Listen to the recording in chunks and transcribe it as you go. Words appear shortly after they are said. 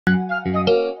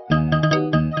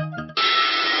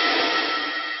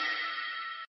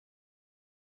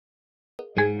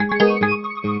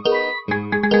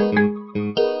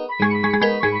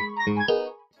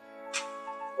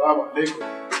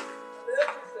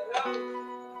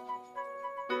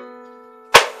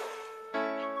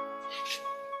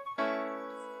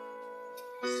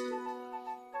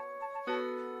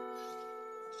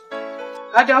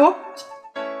Ka dawo?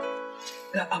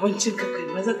 Ga abincin ka kai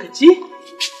maza ka ci?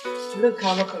 Zan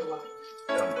kawo maka ruwa.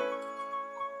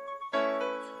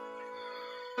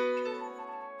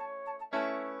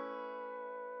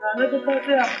 Na ga ka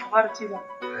tsaya a fara ci ba.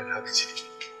 Na ga ci.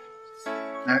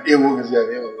 Na ɗebo gajiya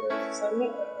da yawa. Sannu.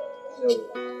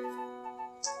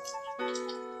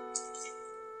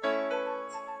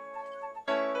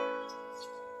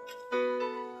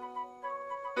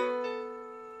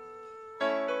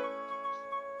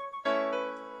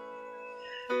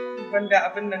 Banda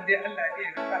abin nan dai Allah ya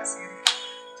rufa asiri.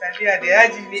 Taliya da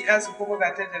yaji ne yasu kuma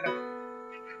ga ta da nan.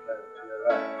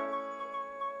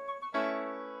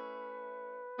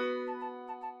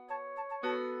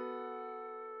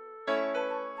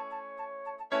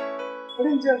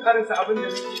 Bari jin karasa abin da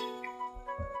nake.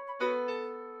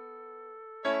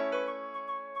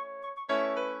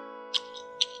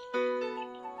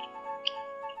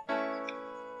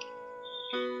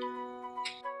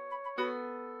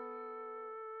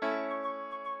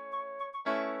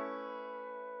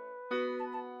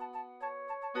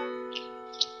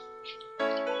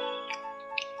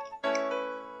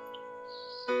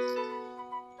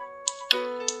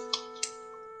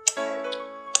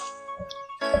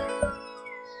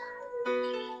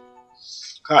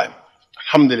 Kai,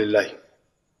 alhamdulillah.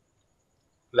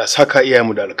 La saka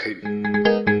iyayenmu da alkhairi.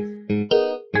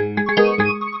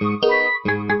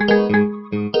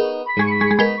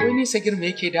 Wai ni Sagir me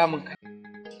yake damun ka?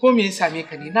 Ko me ya same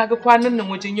ka ne? Naga kwanan nan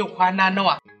wajen yau kwana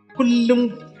nawa.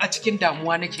 Kullum a cikin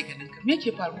damuwa nake ganin ka. Me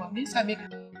yake faruwa? Me ya same ka?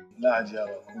 Allah hajiya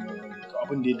ba kuma to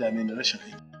abin da ya dame ni rashin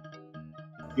aiki.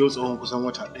 Yau tsawon kusan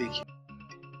wata ɗaya ke.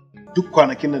 Duk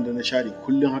kwanakin nan da na share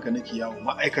kullum haka nake yawo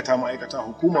ma'aikata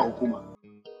hukuma.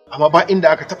 Amma ba inda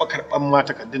aka taba karban ma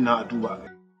takardun na a duba.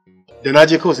 Da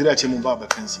naje kawai sai a ce mun ba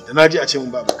vacancy. Da naje a ce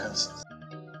mun ba vacancy.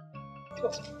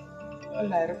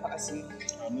 Allah ya rufa asiri.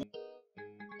 Amin.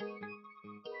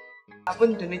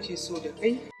 Abin da nake so da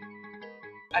kai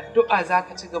addu'a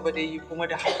zaka ci gaba da yi kuma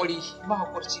da haƙuri,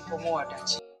 mahaƙurci ko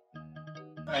mawadaci.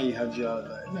 Ai hajiya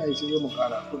ina yi sai mu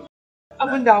ƙara hakuri.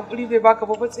 Abin da haƙuri bai baka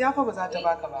ba tsiya fa ba za ta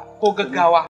baka ba ko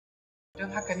gaggawa. Don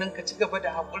haka nan ka ci gaba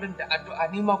da haƙurin da addu'a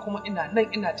ni ma kuma ina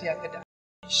nan ina taya ka da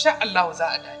insha Allah za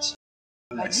a dace.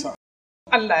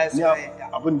 Allah ya sa yadda.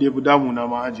 Abin da ya fi damuna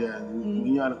ma hajiya yanzu mun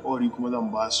yi alƙawari kuma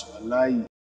zan ba su wallahi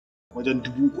wajen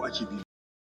 3,000 ake bi.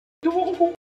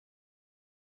 3,000?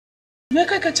 Me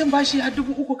kai ka cin bashi har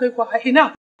 3,000 kai kwa a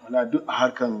ina? Wala duk a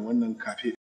harkan wannan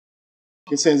kafe.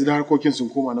 Kin san yanzu da harkokin sun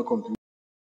koma na kwamfuta.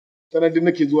 Sanadin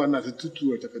nake zuwa ina ta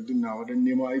tuttura takardun nawa don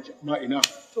neman aiki amma ina.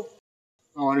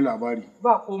 Ba wani labari.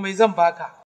 Ba komai zan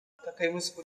baka ka kai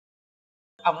musu kuɗi.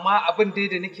 Amma abin dai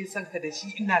da nake son ka da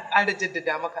shi ina ƙara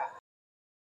jaddada maka.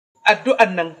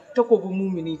 Addu'an nan takobin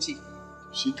mumini ce.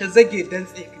 Ka zage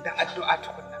dantse da addu'a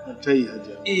tukunna. Ta yi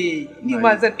hajiya. Ni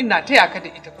ma ina taya ka da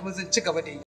ita kuma zan ci gaba da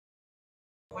yi.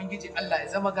 Ubangiji Allah ya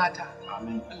zama gata.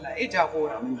 Amin. Allah ya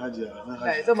jagora. Amin hajiya.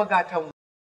 Allah ya zama gatan mu.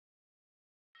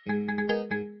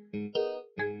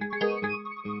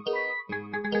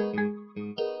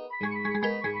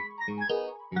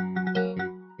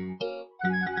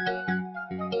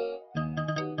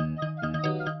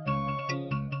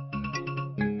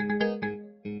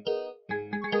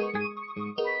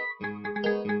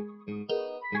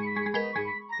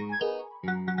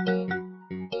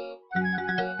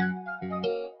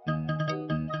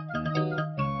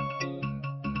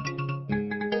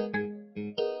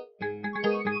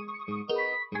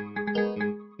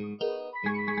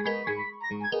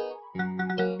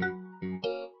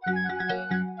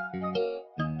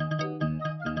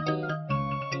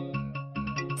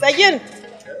 Sagir.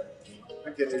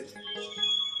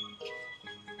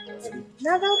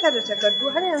 Na ganka da takardu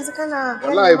har yanzu kana.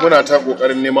 Wallahi muna ta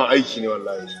kokarin neman aiki ne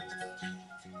wallahi.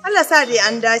 Allah sa dai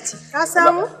an dace. Ka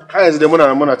samu? Har yanzu dai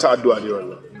muna ta addu'a dai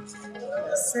wallahi.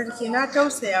 Sarki na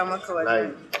tausaya maka wallahi.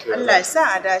 Allah ya sa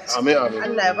a dace. Amin.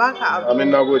 Allah ya baka abu. Amin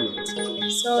nagode.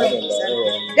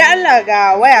 Da Allah ga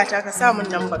wayata ka sa mun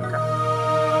lambar ka.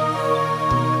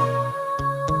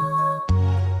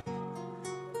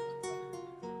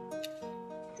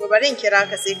 To bari in kira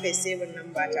ka sai kai sai mun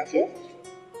lamba ta ko?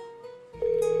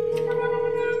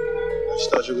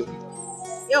 Ta shigo.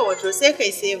 Yawa to sai kai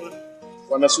sai mun.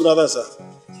 Wannan suna zan sa?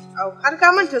 Au har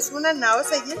ka manta sunan nawa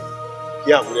Sagir?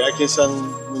 Ya hakuri ake san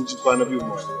mun ji kwana biyu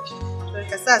mu. To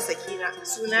ka sa Sakina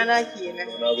suna na kenan.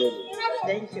 Na gode.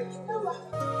 Thank you.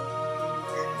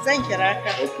 Zan kira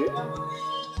ka. Okay.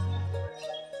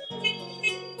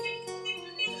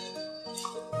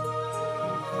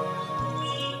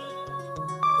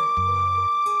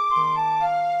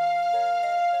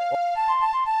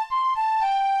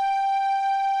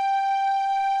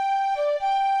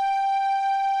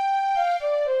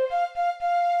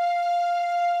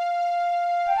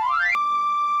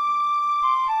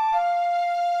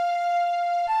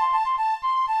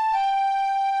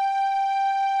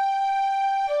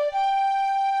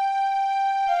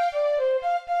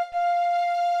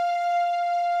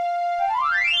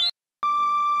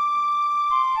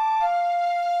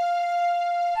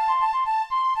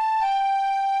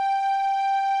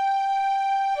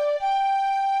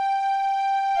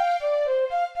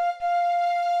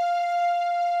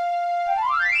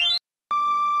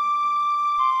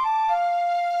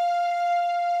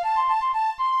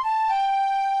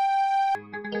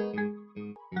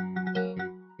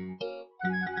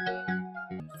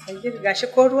 Gashi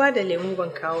ko ruwa da lemu ban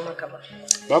kawo maka ba.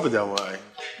 Babu damuwa ai.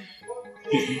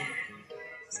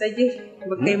 Sagir,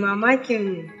 ba kai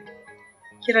mamakin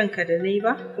kiranka da na yi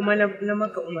ba kuma na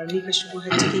maka umarni ka shigo har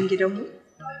cikin gidanmu?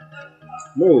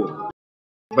 No,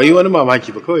 bai yi wani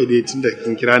mamaki ba kawai dai tunda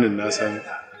kin kira ni na san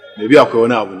da biya akwai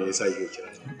wani abu ne ya sa ki kira.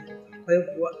 Akwai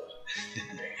kuwa.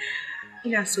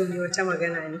 Ina so ne wata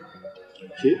magana ne.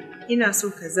 Okay. Ina so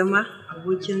ka zama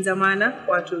abokin zamana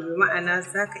wato bi ma'ana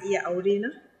za ka iya aure na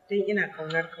don ina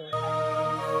kaunar ka wani.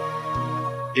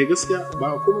 Gaskiya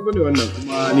ba komai bane wannan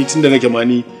kuma ni tunda nake ma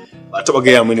ni ba taba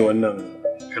gaya mini wannan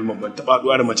kalmar ban taba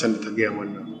haɗuwa da macen da ta gaya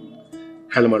wannan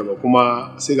kalmar ba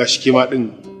kuma sai gashi ke ma din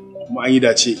kuma an yi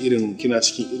dace irin kina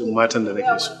cikin irin matan da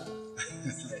nake so.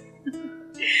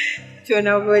 To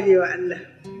na gode wa Allah.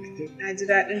 Na ji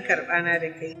daɗin karɓana da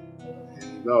kai.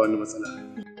 Ba wani matsala.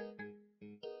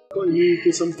 Kawai ni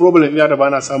kin san problem ina da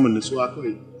bana samun nutsuwa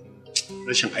kawai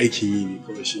rashin aikin yi ne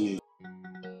kawai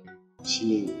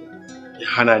shine ya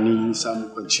hana ni samun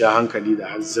kwanciyar hankali da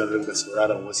har zan ringa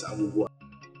sauraron wasu abubuwa.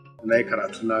 Na yi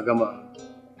karatu na gama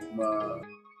kuma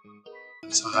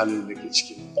san halin da ke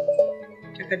ciki.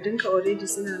 Takardunka already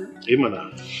suna nan?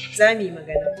 Mana. Za mu yi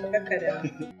magana, kakka da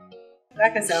za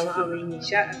ka samu abin yi,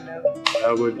 sha Allah.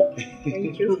 Na gode.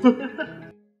 Thank you.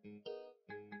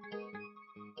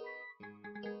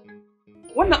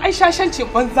 Wannan ai shashancin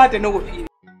banza da na wofi ne.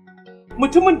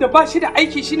 Mutumin da ba shi da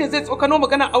aiki shine zai tsokano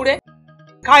maganar aure?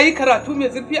 Ka yi karatu mai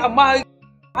zurfi amma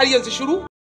har yanzu shiru?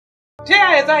 Ta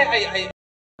yaya za a yi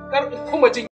kar kuma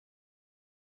jin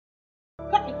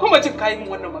kayi min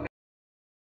wannan magana?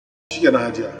 Shi kenan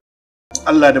Hajiya.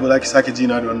 Allah da ba za ki sake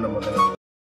jina da wannan magana.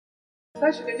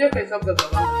 Tashi ka je kai sabga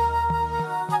gaba.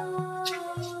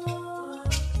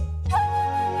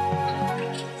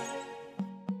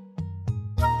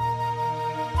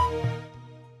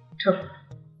 To,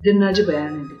 duk na ji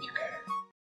bayanin da kika yi,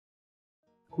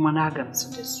 kuma na gamsu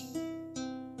da su.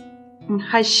 In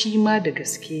har shi ma da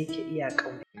gaske yake iya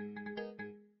ƙauna,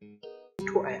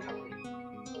 to ai aure,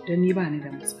 don ni ba ni da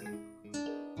matsala.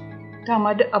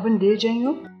 Dama duk abin da ya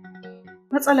janyo,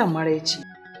 matsalan maraici,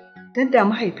 don da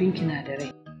mahaifinki na da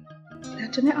rai, da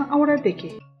tuni an aurar da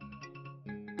ke.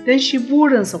 Don shi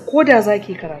burinsa ko da za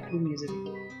ki karatu mai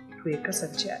zurfi, to ya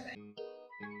kasance a ɗaya.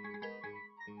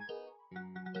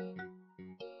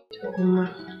 Kuma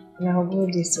na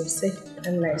gode sosai.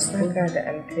 Allah ya saka da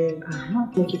alkhairi.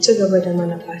 Mu ki ci gaba da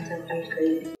mana fatan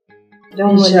alkhairi.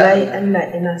 Don wallahi Allah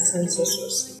ina son sa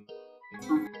sosai.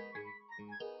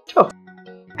 To,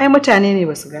 ai mutane ne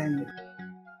ba su gane ba.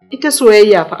 Ita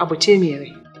soyayya fa abu ce mai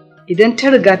rai. Idan ta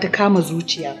riga ta kama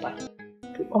zuciya fa,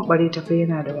 to ɓamɓare ta fa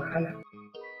yana da wahala.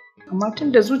 Amma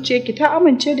tun da zuciyarki ta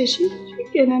amince da shi,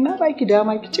 shikenan na baki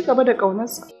dama ki ci gaba da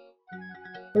ƙaunarsa.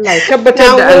 Allah ya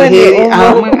tabbatar da alheri.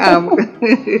 Amin amin.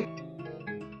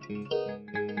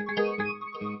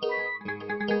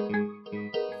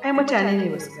 Ai mutane ne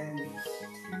ba su gane.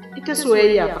 Ita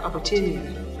soyayya fa abu ce ne.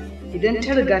 Idan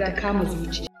ta riga ta kama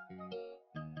zuciya.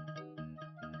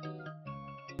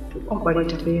 To ɓamɓare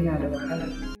ta fa yana da wahala.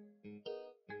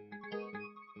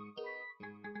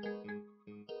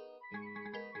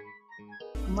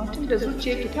 Amma tun da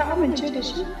zuciyarki ta amince da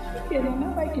shi, kenan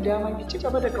na baki dama ki ci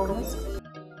gaba da ƙaunarsa.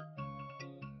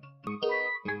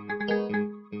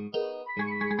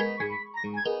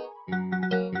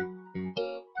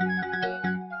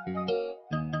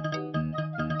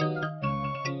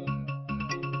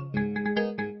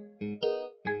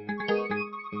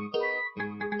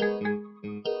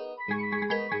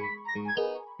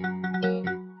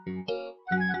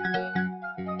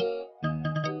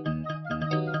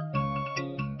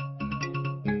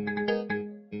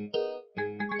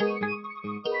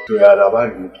 To ya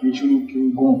labari ne kin shiru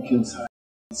kin gum kin sa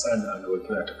sani a gaba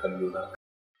kina ta kallo na.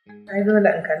 Ai dole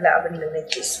in kalli abin da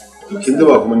nake so. Kin ga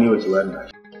ba kuma ni wace ba na.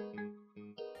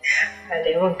 A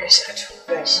lemon ka sha to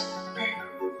gashi.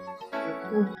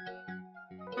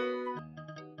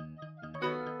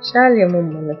 Sha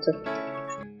lemon mana to.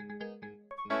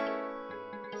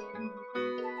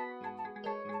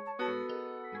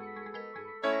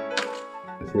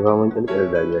 Sai ba mun kalkar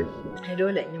dariya ki. Ai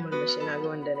dole in yi murmushi na ga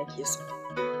wanda nake so.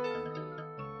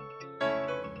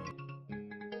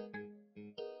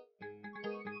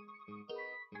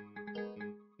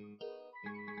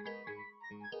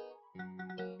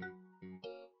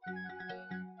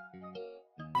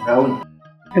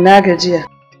 Ina gajiya.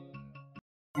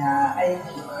 Ya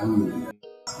aiki.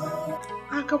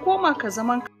 Ka koma ka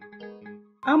zaman ka.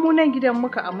 Amunan gidan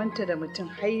muka aminta da mutum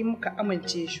hai muka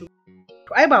amince shi.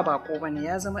 To ai ba bako bane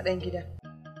ya zama dan gida.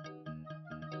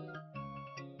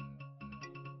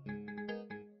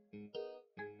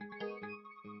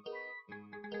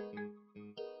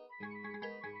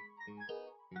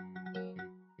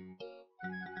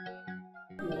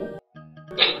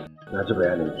 Na ji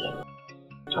bayanin ki.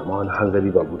 Amma wani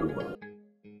hanzari ba gudu ba.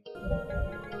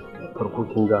 Farko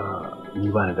kin ga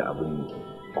ni ba ni da abin yi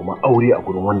kuma aure a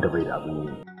gurin wanda bai da abin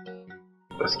yi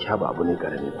gaskiya ba abu ne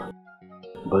karami ba.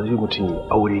 Ba zai mutum ya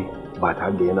aure ba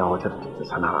tare da yana wata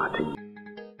sana'a ta yi.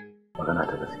 Magana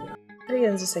ta gaskiya. Har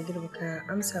yanzu Sagir baka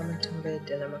amsa min tambayar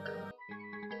da na maka.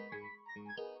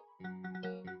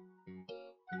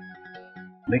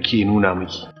 Nake nuna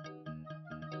miki.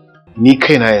 Ni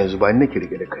kaina yanzu ba ni nake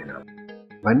rike da kaina.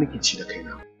 Ba ni nake ci da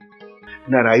kaina.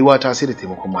 Ina rayuwa ta sai da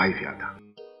taimakon mahaifiyata.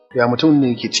 Ya mutum ne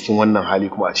yake cikin wannan hali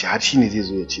kuma a ce har shi ne zai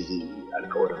zo ya ce zai yi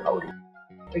alƙawarin aure.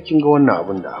 Sai kin ga wannan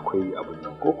abin da akwai abin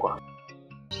nan ko kuwa?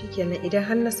 Shikenan idan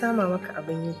har na sama maka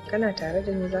abin yi kana tare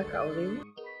da ni zaka aure ni?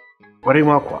 Ƙwarai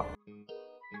ma kuwa.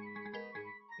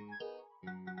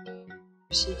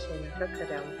 Shikenan kakka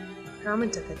damu. Ka min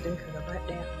takardunka gaba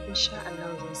ɗaya insha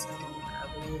Allah zan samu maka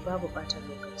abin yi babu ɓata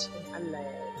lokaci in Allah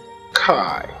ya yarda.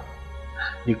 Kai.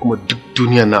 Ni kuma duk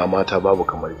duniyar na mata babu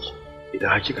kamar ki. Idan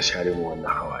hakika share mu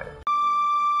wannan hawaye.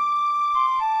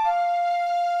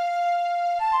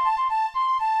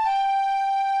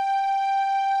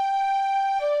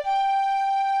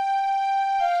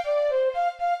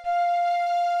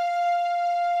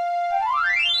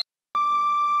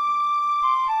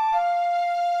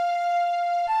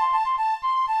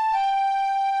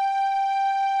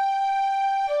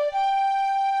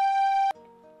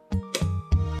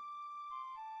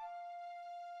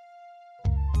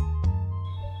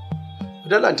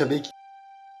 Dalan ta beki.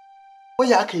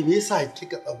 Waya aka yi me yasa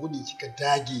kika tsaguni kika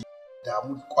dage da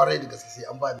mu kwarai da gaske sai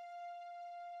an ba ni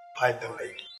fa'idar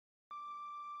aiki.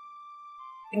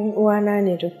 Ɗan uwana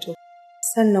ne doctor.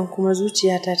 Sannan kuma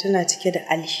zuciyata tana cike da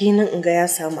alhinin in ga ya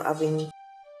samu abin yi.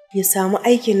 Ya samu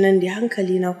aikin nan da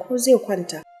hankali na ko zai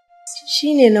kwanta.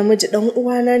 Shi ne namiji ɗan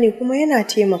uwana ne kuma yana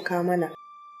taimaka mana.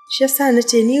 Shi yasa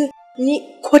nace ni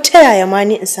ko ta yaya ma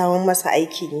ni in samu masa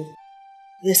aikin yi.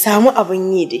 Ya samu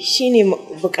abin yi da shi ne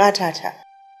bukatata.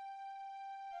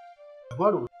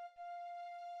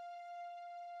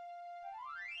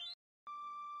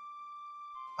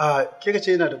 Kika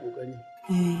ce yana da kokari.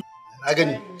 Na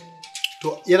gani.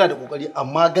 To yana da kokari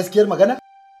amma gaskiyar magana?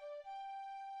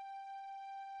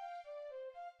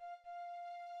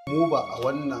 Mu ba a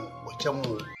wannan wajen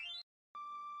mu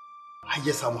har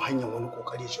ya samu hanyar wani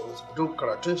kokari shi wasu duk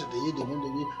karatun shi da yi da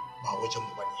ni ba wajen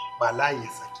mu bane. Ba layin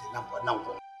sa kenan ba nan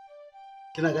ko.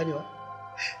 Kina ganewa?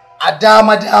 A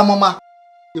dama ma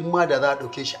in ma da za a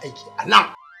dauke shi aiki a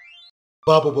nan.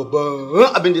 Babu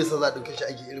babban abin da yasa za a dauke shi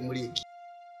aiki irin muryarki.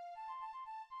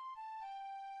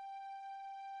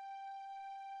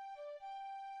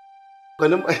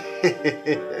 Ganin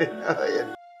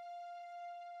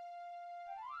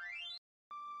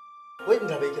wai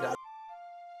inda bai kira.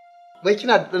 Wai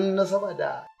kina da dan nasaba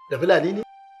da Fulani ne?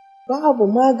 Babu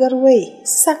magarwai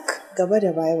sak gaba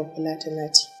da baya ba Fulatana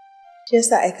ce. Shi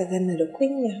yasa ai ka ganni da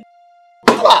kunya.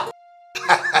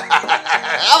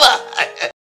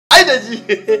 Ai da ji.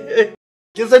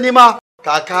 Kin sani ma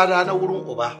kakana na wurin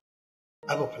uba.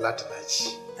 Aba Fulatana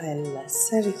ce. Allah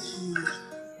sarki.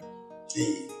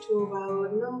 To ba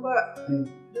wannan ba.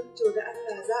 Duk to da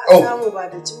Allah za a samu ba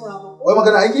da jima ba. Wai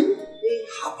magana aiki?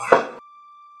 Haba.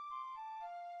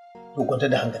 To kwanta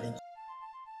da hankalinki.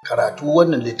 Karatu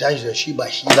wannan littafi da shi ba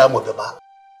shi za mu bi ba.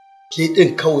 Ke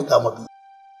din kawai za mu bi.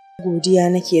 Godiya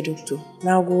nake doctor.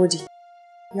 Na gode.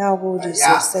 Na gode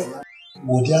sosai.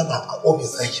 Godiya ba a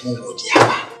ofis zaki mun godiya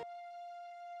ba.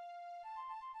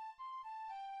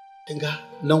 kin ga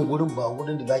nan gurin ba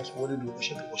wurin da zaki wani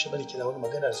dokushe bane kina wani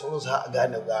magana da sauransu har a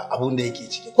gane ga abun da yake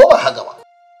ciki ko ba haka ba.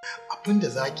 Abin da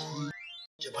zaki yi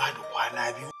ki ba da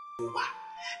kwana biyu ba.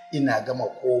 Ina gama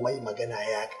komai magana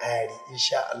ya ƙare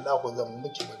insha Allah ko zan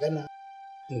miki magana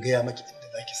in gaya miki inda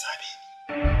zaki same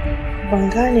ni. Ban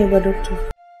gane ba doctor.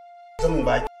 Zan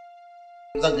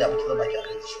gaya miki zan baki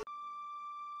akan shi.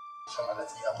 Sama na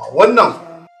tsiya amma wannan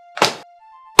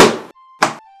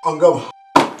an gama.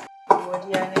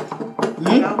 Godiya nake.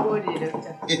 Na gode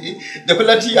doctor. Da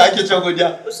fulanci ake cewa godiya.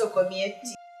 Uso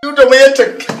komiyatti. Yuta mai yatta.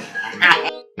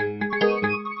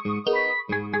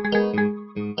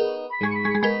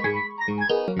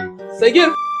 Sagir.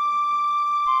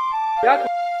 Ya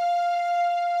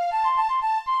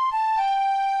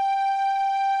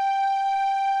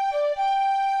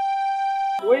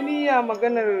wai ni ya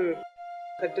maganar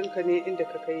kaddinka ne inda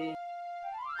ka kai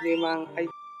neman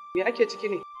aiki. Me ake ciki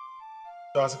ne?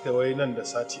 Ta suka wai nan da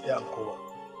sati ɗaya an koma.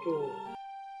 To,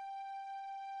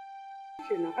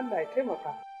 kenan Allah ya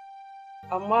taimaka.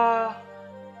 Amma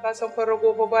ka san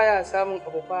farago fa baya samun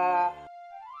abu fa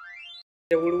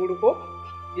da wuri ko?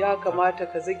 Ya kamata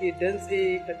ka zage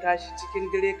dantse ka tashi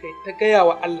cikin dare kai ta gaya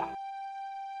wa Allah.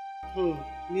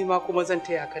 Ni ma kuma zan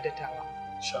taya ka da tawa.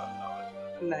 Insha Allah.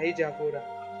 Allah ya jagora.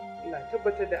 Allah ya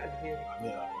tabbatar da alheri.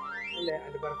 Amin. Allah ya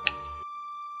albarka.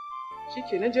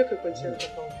 Shikenan je ka kwanciyar ka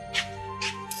kawai.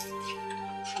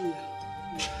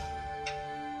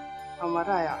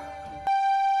 Amaraya.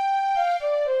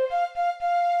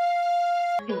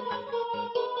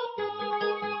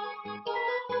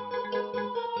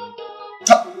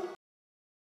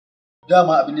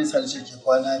 Dama abin da yasa nace ke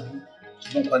kwana biyu,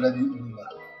 mun kwana biyu ba.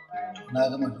 Na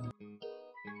gama duk.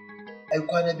 Ai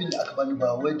kwana biyu da aka bani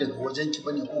ba wai daga wajen ki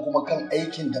bane ko kuma kan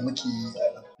aikin da muke yi a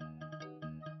nan.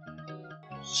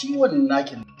 Shi wannan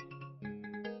nakin.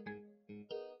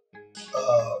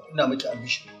 Ina miki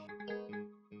ambition.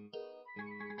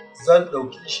 Zan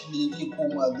ɗauki shi ne zai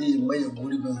koma zai maye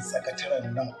gurbin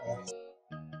sakataren nan ofis.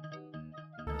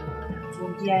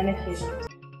 Godiya nake.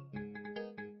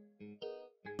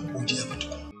 Godiya ba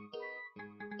tukun.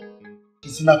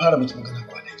 Na fara miki magana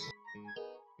kwanaki.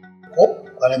 Ko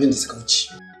kwana biyun da suka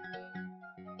wuce.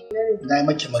 Na yi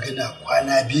maki magana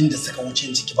kwana biyun da suka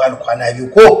wuce ciki bani kwana biyu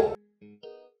ko?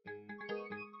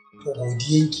 To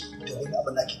godiyanki da wani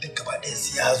abu na ki duk gaba ɗaya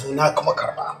sai ya zo na kuma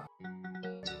karɓa.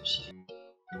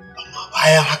 Amma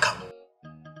bayan haka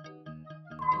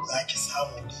za ki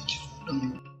samu da ki zo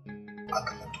ɗin a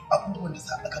gaba duk abubuwan da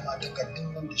za a gama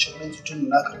takardun nan da shauran su tun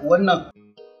na karɓi wannan.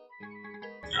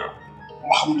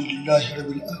 Alhamdulillahi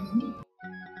rabbil alamin.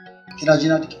 Kina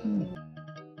jina da kin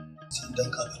sai dan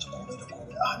ka ga komai da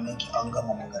komai a hannunki an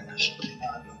gama magana shi kenan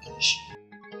an dauke shi.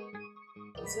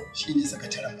 Shi ne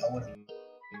sakataren auren.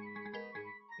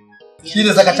 Shi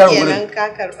ne sakataren wurin. Kenan ka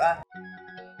karba.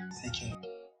 Sai kin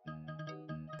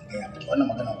ga miki wannan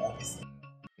magana office.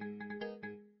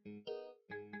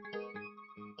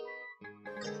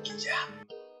 Kada ki ja.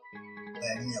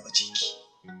 Bayaniya bace ki.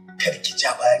 Kada ki ja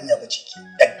bayaniya bace ki.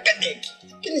 Daggane ki.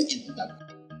 Kini idan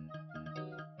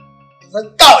zan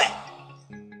kawai.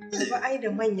 Ba ai da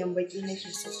manyan baki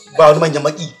nake so. Ba wani manyan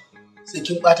baki. Sai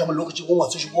kin bata min lokaci ko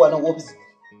masu shigowa nan office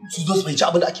su zo su fahimci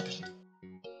abin da ake fahimta.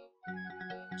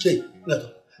 Ke, ina to,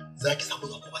 za ki samu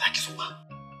ko ba za ki so ba.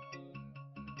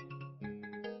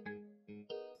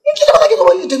 In ki ba za ki zo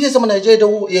ba, tafiya sama na je da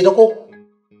ya dako.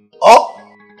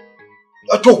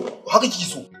 To, haka kike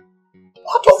so.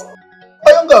 To,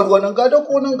 bayan ga ruwa nan ga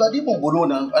dako nan ga diban bulo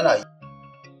nan ana yi.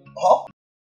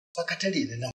 Sakatare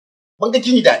ne nan. Ban ga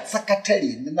kini da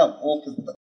sakatare ne nan office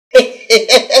ba.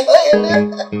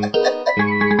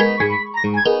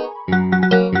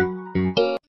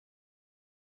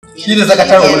 Shi ne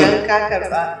sakataren wurin. Ka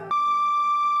karba.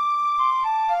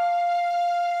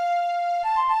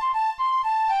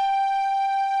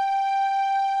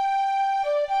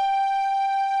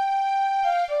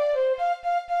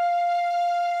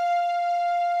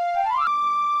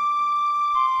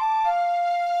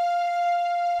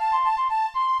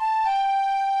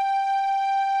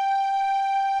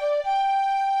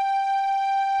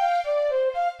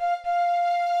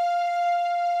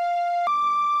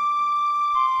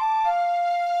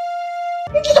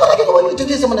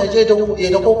 Tafiya sama na je da ya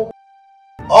dako.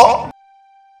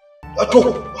 To,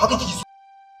 haka kike so.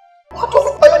 To,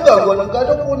 bayan ga ruwa nan ga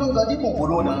dako nan ga diban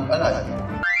bulo nan ana yi.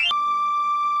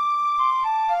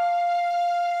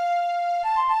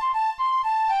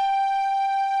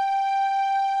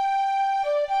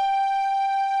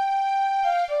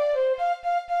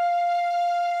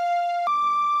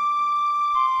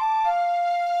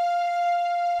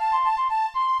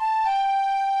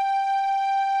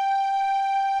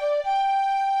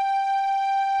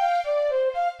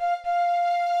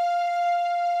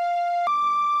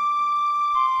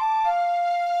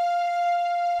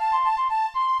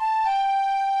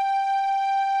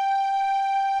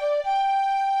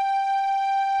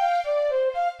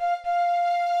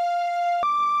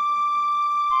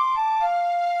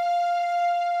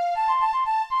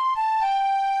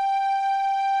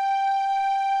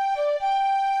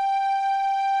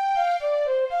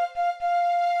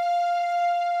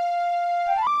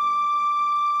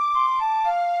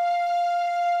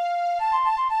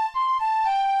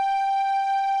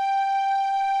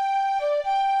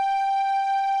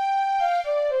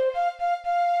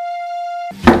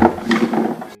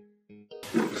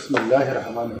 Bismillahir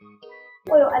Rahmanir Rahim.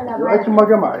 Koyo Allah ba. Yau kin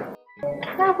magama ai.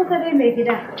 Na kusa dai mai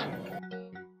gida.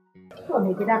 To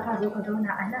mai gida ka zo ka zauna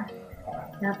a nan.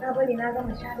 Na ka bari na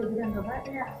gama share gidan gaba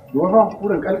daya. Yoha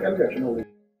wurin kalkal gashi na wuri.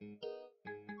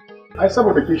 Ai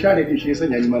saboda ke share din shi ya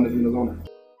sanya ni ma na zo na zauna.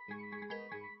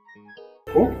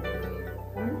 Ko?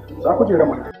 Za ku jira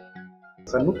mana.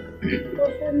 Sannu. To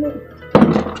sannu.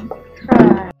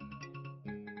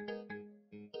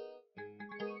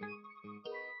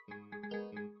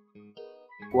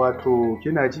 Wato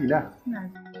kina ji na?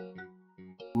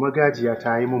 Magajiya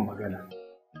ta yi min magana.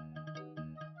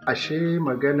 Ashe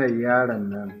maganar yaron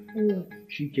nan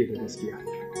shi ke da gaskiya.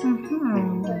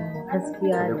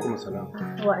 Gaskiya. Alaikum salam.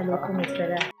 Wa alaikum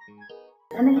salam.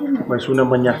 Mai sunan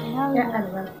manya. Ya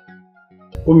albarka.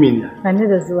 Ummi ne. Hannu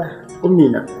da zuwa. Ummi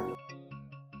na.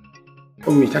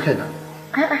 Ummi ta kaina.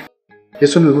 A'a. Ke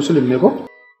sunan musulun ne ko?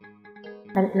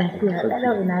 Lafiya,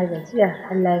 ɗalau ina gajiya.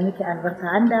 Allah ya miki albarka.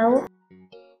 An dawo?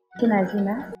 Kina ji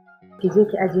na? Ki je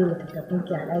ki ajiye littattafin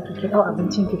ki a ɗaki ki ɗau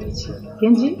abincin ki ci.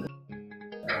 Kin ji?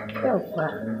 Yawwa.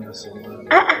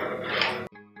 A'a.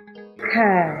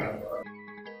 Kai.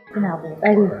 Kina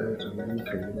ƙoƙari.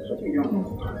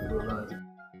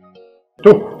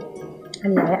 To.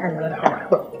 Allah ya albarka.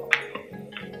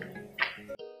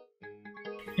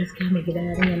 Gaskiya mai gida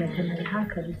yarinya na tana da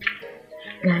hankali.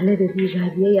 Ga ladabi ga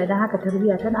biyayya don haka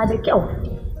tarbiyya tana da kyau.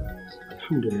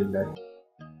 Alhamdulillah.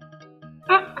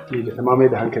 Ni da ta mamaye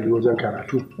da hankali wajen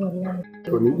karatu.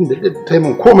 To ni inda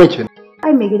taimakon komai kenan.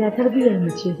 Ai mai gida tarbiyyar mu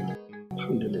ce.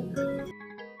 Alhamdulillah.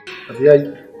 Abu yayi.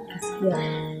 Gaskiya.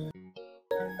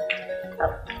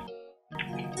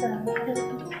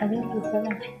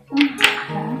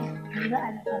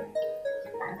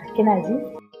 Kina ji?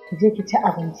 Ki je ki ci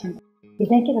abinci.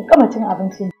 Idan kika gama cin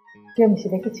abincin sai mu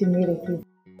shiga kicin ne da ke.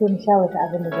 Sai mu sha wata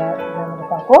abin da za mu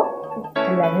dafa ko?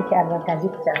 Allah ya miki albarka je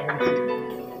ki ci abinci.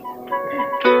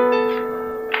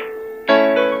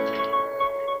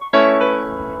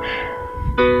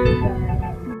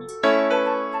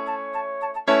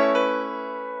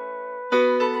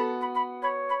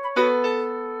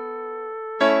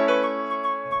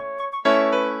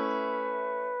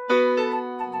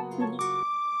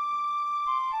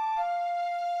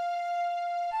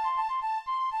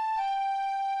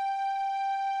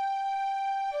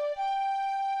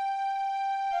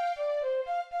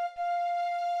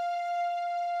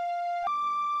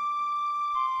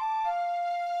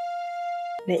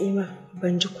 Na'ima,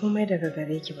 ban ji komai daga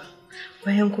gare ki ba.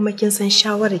 Bayan kuma kin san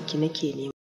shawarar ki nake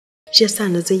nema. Shi yasa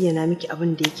na zayyana miki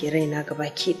abin da yake raina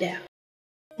gabaki daya.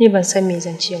 Ni ban san me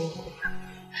zan ce muku ba.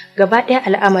 Gaba ɗaya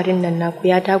al'amarin nan naku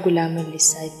ya dagula min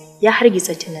lissafi, ya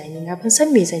hargitsa tunani na ban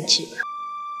san me zan ce ba.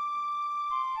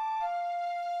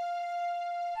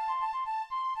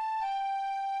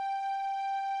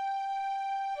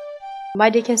 Amma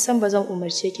dai kin san ba zan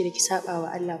umarce ki da ki saba wa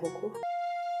Allah ba ko?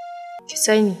 Ki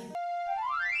sani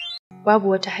babu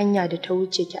wata hanya da ta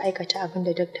wuce ki aikata abin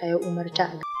da dakta ya umarta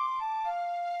a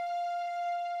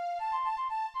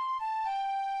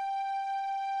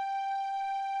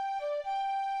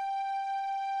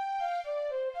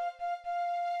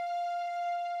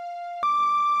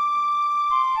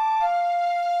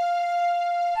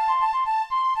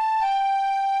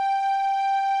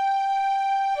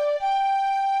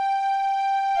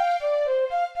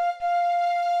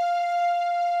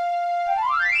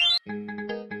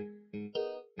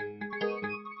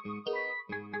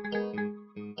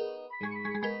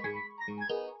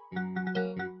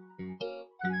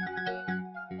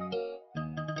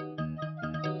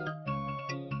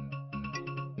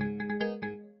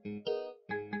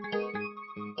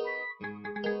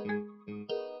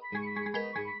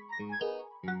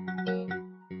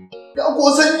Da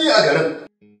ko sanyi a garin.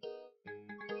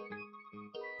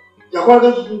 Ya kwaga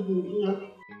su ya.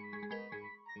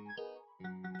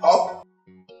 Hau.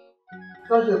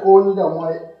 Kashe ko wani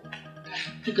damuwa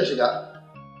kika shiga.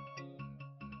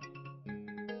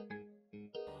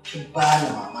 Kin bani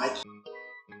mamaki.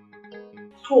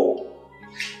 To.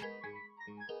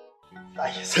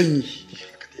 Kashe sanyi.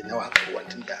 Ka daina wasa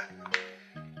wantin da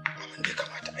abin da ya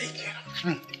kamata aiki.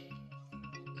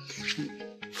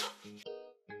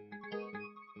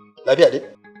 Lafiya dai?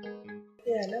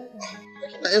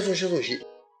 Na iya soshe-soshe.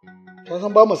 Ta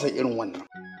san ba mu san irin wannan.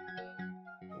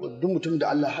 Duk mutum da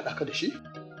Allah ya haɗa ka da shi,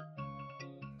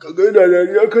 ka ga yana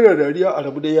dariya kana dariya a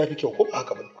rabu dai ya fi kyau ko ba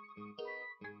haka ba.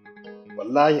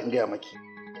 Wallahi in gaya maki,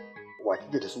 wa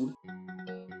kike da su?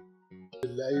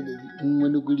 Wallahi da in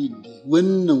wani guri ne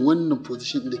wannan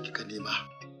position da kika nema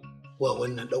wa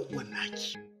wannan ɗan uwan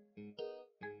naki.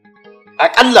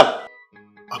 Aƙalla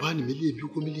a bani miliyan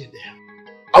 2 ko miliyan 1.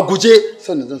 A guje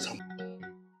sannan zan samu.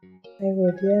 Ai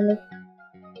godiya ne.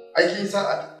 Ai kin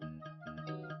sa'a.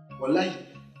 Wallahi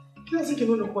kina sake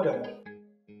nuna ko da mu.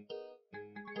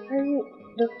 Ai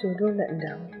doctor dole in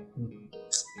damu.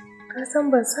 Ka san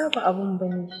ban saba abun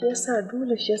bane shi yasa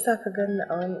dole shi yasa ka ganni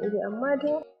a wani iri amma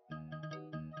dai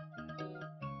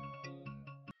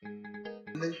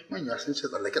manya sun ce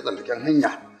tsallake-tsallaken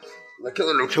hanya,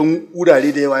 tsallake-tsallaken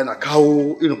wurare da yawa yana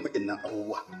kawo irin waɗannan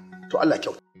abubuwa. To Allah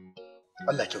kyauta.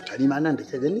 Allah kyauta ni ma nan da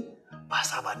ke gani ba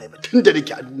saba ne ba tun da nake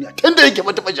a duniya tun da nake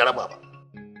ba taɓa jaraba ba.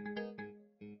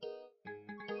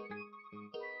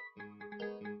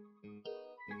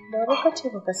 Baba ka ce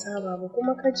baka saba ba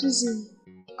kuma ka ji zini.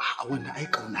 A wannan ai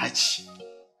kauna ce.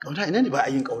 Kauna ina ne ba a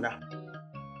yin kauna.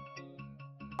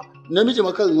 Namiji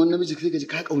makan wani namiji sai ka ji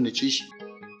ka kaunace shi.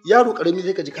 Yaro karami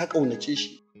sai ka ji ka kaunace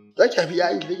shi. Za ki hafi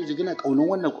yayin da ji gina kaunan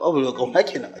wannan abu da kauna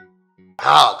kenan.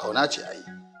 Ha kauna ce ai.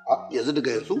 Yanzu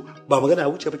daga yanzu ba magana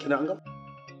wuce ba kenan an ga.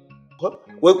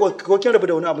 Wai ko kin rabu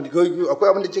da wani abu akwai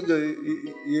abin da kika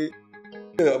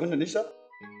abin da nisa?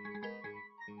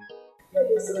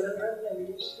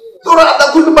 Tsoron Allah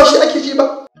kullum ba shi ake ji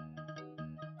ba.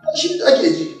 Shi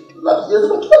ake ji. Yanzu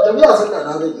ba kina da miya sallah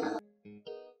na zai yi.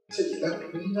 Sai ki ga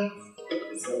na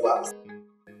ba.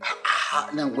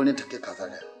 Nan gurin take kaza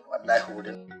da wallahi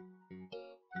wurin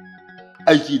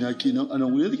aiki na kenan a nan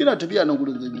gurin yanzu kina tafiya nan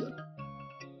gurin zan biya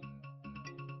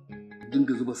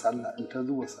dinga zuba sallah in ta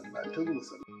zuba sallah in ta zuba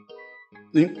sallah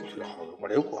in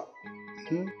bare kuwa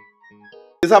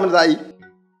yasa mun za a yi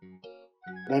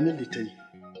ranar litani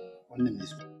wannan ne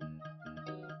zo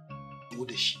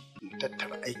da shi in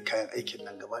tattara kayan aikin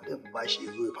nan gaba ɗaya ba shi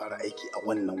ya zo ya fara aiki a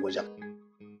wannan wajen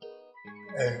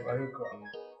bare kuwa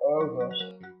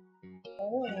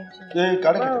kare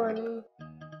ka tafi.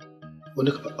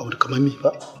 Wanda kamar mi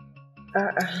ba?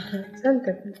 A'a, zan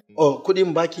tafi. Oh,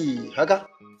 kuɗin baki haka?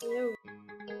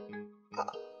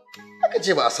 Aka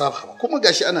ce ba a saba ba, kuma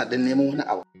gashi ana dan neman wani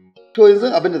abu. To yanzu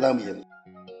abin da za mu yi.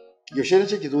 Yaushe ne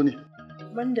ce ki zo ne?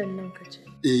 Mandan nan ka ce.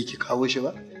 Ki kawo shi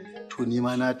ba? To ni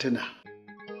ma na tuna.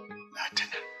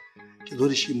 Ki zo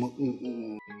da shi mu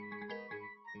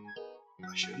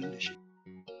 26.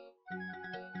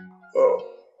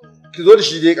 Ki zo da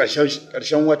shi dai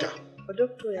ƙarshen wata.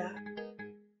 Dokto ya.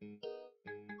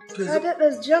 Ka daɗa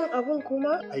jan abun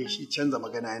kuma? Ai shi canza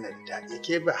magana yana da daɗi.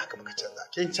 Ke ba haka baka canza.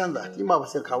 Kin canza. Ni ma ba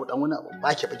sai kawo dan wani abu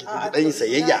ba ki baki da dan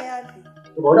sayayya.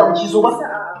 Ba wani abu ki so ba?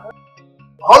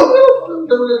 Har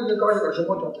da kawai ƙarshen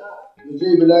wata. Mu je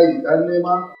bilayi dan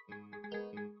nema.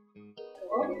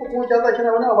 Ko kuma canza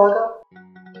kina wani abu haka?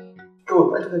 To,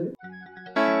 ba ki tafi.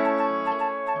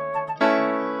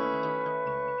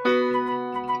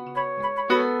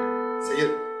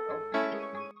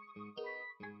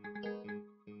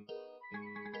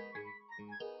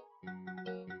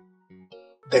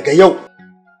 Daga yau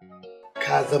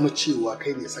ka zama cewa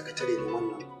kai ne sakatare ne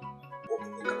wannan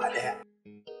ofishin gaba daya.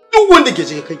 Duk wanda ke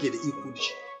cika kake da iko da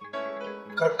shi.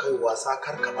 Kar kai wasa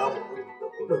kar ka ba mu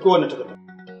da kowane takarda.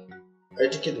 Ai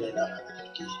tiket ne na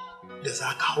kake da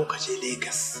za ka hau ka je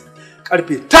Lagos.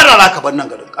 Karfe 9 za ka bar nan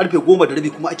garin. Karfe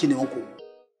 10:30 kuma ake neman ku.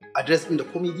 Address din da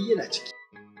komai yana ciki.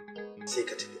 Sai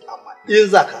ka tafi amma in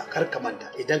za ka kar ka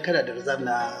manta idan kana da reserve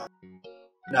na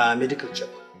medical check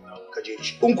ka je da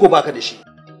shi. In ko baka da shi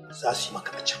za su yi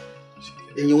maka a can.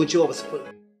 In yawanci ba su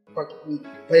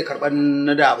fai karɓar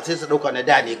na da ba sai su ɗauka na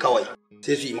da ne kawai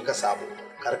sai su yi maka sabo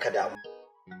kar ka damu.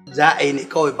 Za a yi ne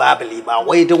kawai babali ba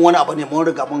wai don wani abu ne mun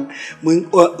riga mun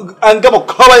an gama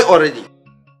kawai already.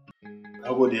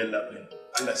 Na gode yalla bai.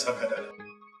 Allah saka da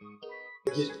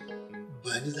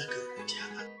ba ni za ka yi godiya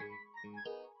ba.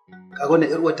 Ka ga wannan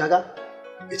ƴar uwar taka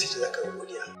ita ce za ka yi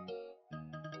godiya.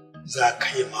 Za ka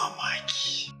yi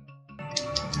mamaki.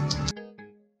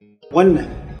 Wannan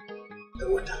da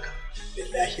wata ka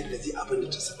billahi da zai abin da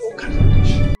ta sadaukar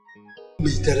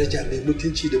mai daraja mai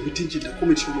mutunci da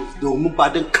kuma ciwo domin ba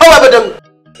don kawai ba don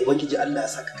ubangiji Allah ya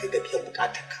saka kai ga biyan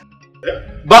bukatarka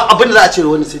ba abin da za a ce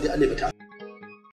wani sai dai Allah ya